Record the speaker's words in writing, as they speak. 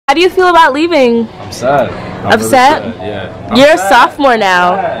How do you feel about leaving? I'm sad. Upset? Really sad. Yeah. You're a sophomore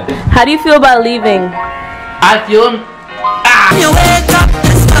now. How do you feel about leaving? I feel him. You wake up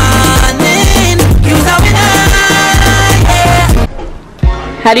this morning, you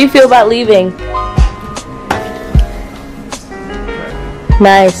How do you feel about leaving?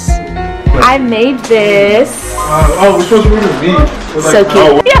 Nice. I made this. Oh, we're supposed to read the beat. So cute.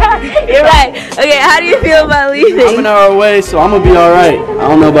 Oh. Yeah, you're right. Okay, how do you feel about leaving? I'm an hour away, so I'm gonna be alright. I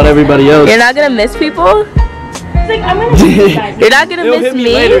don't know about everybody else. You're not gonna miss people? Like, I'm gonna miss you guys. You're not gonna miss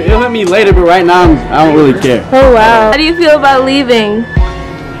me? It'll hit me later, but right now I don't really care. Oh wow. How do you feel about leaving?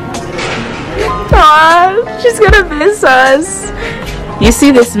 Aw, she's gonna miss us. You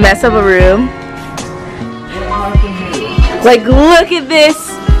see this mess of a room? Like, look at this.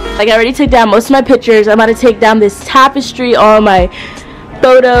 Like, I already took down most of my pictures. I'm about to take down this tapestry, all my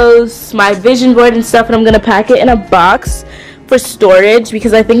photos, my vision board and stuff, and I'm gonna pack it in a box for storage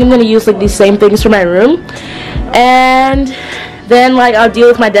because I think I'm gonna use like these same things for my room. And then like I'll deal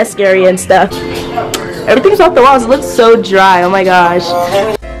with my desk area and stuff. Everything's off the walls. It looks so dry. Oh my gosh.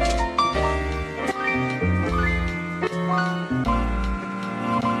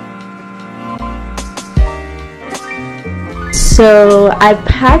 So I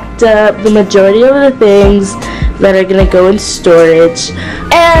packed up the majority of the things that are gonna go in storage,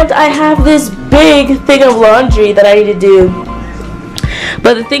 and I have this big thing of laundry that I need to do.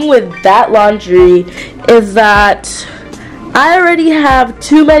 But the thing with that laundry is that I already have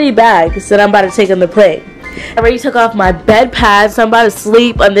too many bags that I'm about to take on the plane. I already took off my bed pads, so I'm about to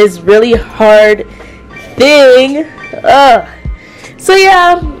sleep on this really hard thing. Ugh. So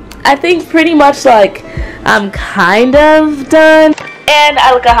yeah, I think pretty much like I'm kind of done. And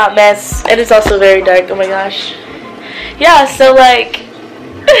I look a hot mess, and it's also very dark. Oh my gosh. Yeah, so like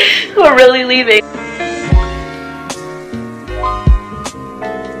we're really leaving.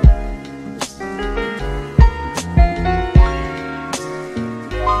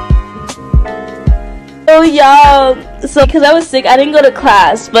 Oh y'all, so because I was sick I didn't go to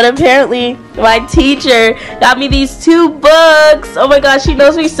class, but apparently my teacher got me these 2 books. Oh my gosh, she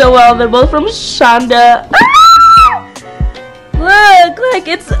knows me so well. They're both from Shonda. Ah! Look, like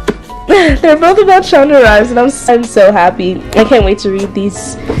it's they're both about Shonda Rhimes, and I'm so happy. I can't wait to read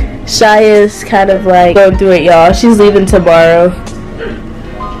these. Shy is kind of like going through it, y'all. She's leaving tomorrow.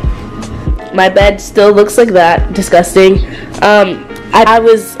 My bed still looks like that. Disgusting. I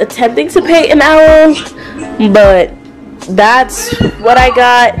was attempting to paint an owl, but that's what I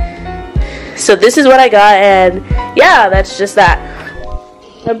got. So this is what I got, and yeah, that's just that.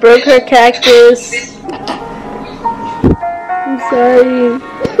 I broke her cactus. I'm sorry.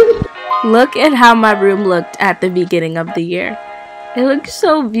 Look at how my room looked at the beginning of the year. It looked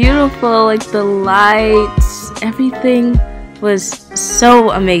so beautiful, like the lights, everything was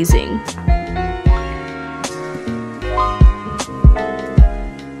so amazing.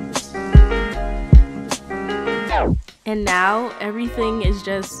 And now everything is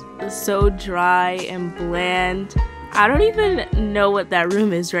just so dry and bland. I don't even know what that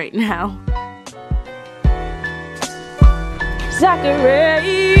room is right now.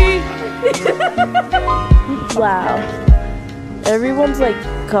 Zachary! Wow. Everyone's like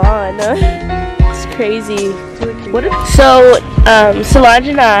gone. It's crazy. So, Solange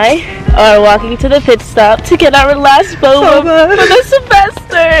and I are walking to the pit stop to get our last boba for the semester.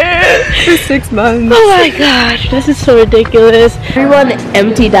 For 6 months. Oh my gosh, this is so ridiculous. Everyone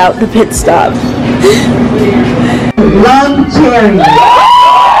emptied out the pit stop. Long cherry.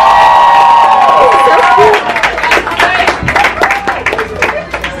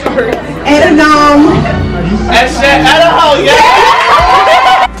 And That's it. Idaho, yeah.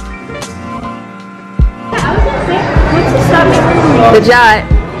 The Jot.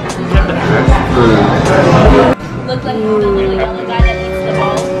 Looks like he's literally the only guy that eats the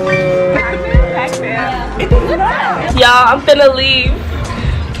ball. Y'all, I'm finna leave.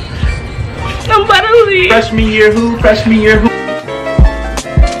 I'm about to leave. Freshman year who? Freshman year who?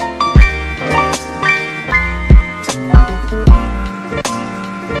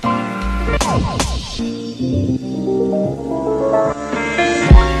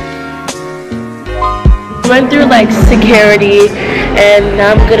 Went through like security, and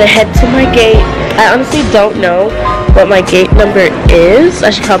now I'm gonna head to my gate. I honestly don't know what my gate number is. I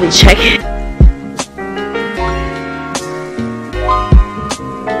should probably check it.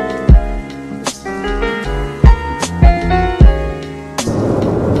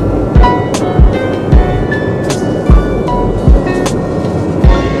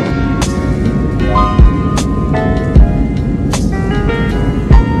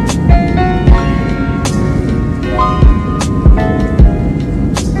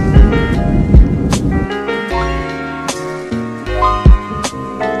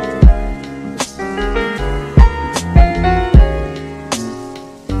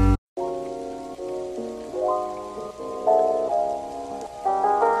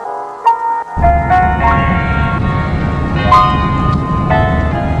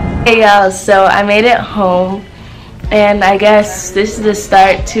 Hey y'all, so I made it home, and I guess this is the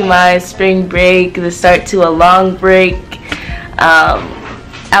start to my spring break, the start to a long break.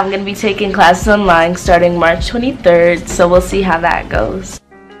 I'm going to be taking classes online starting March 23rd, so we'll see how that goes.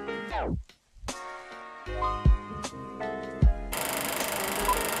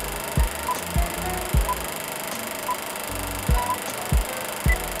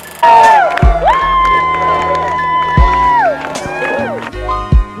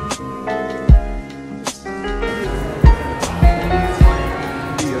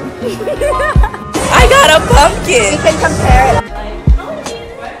 I got a pumpkin. We can compare it.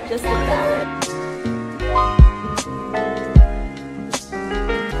 Just like that.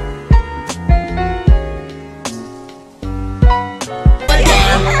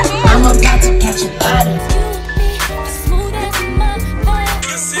 I'm about to catch a body.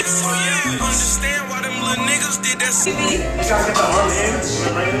 Understand why them little niggas did that. You gotta get the arm in,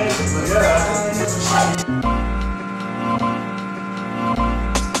 right in. Yeah.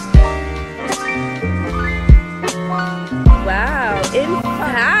 Wow, in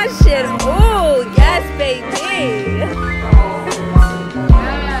fashion. Oh, yes, baby.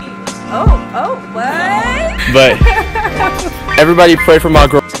 Oh, what? But everybody pray for my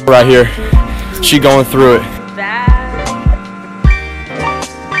girl right here. She going through it.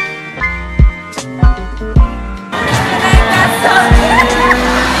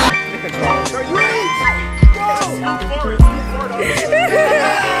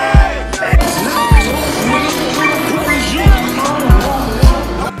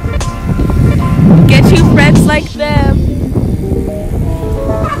 Get you friends like them.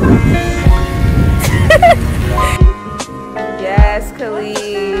 Yes, Khalid.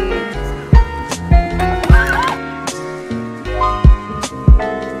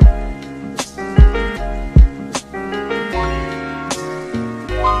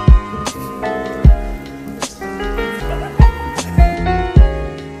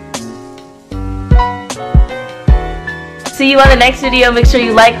 See you on the next video. Make sure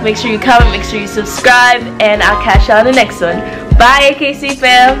you like, make sure you comment, make sure you subscribe, and I'll catch you on the next one. Bye, AKC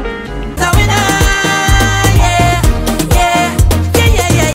fam.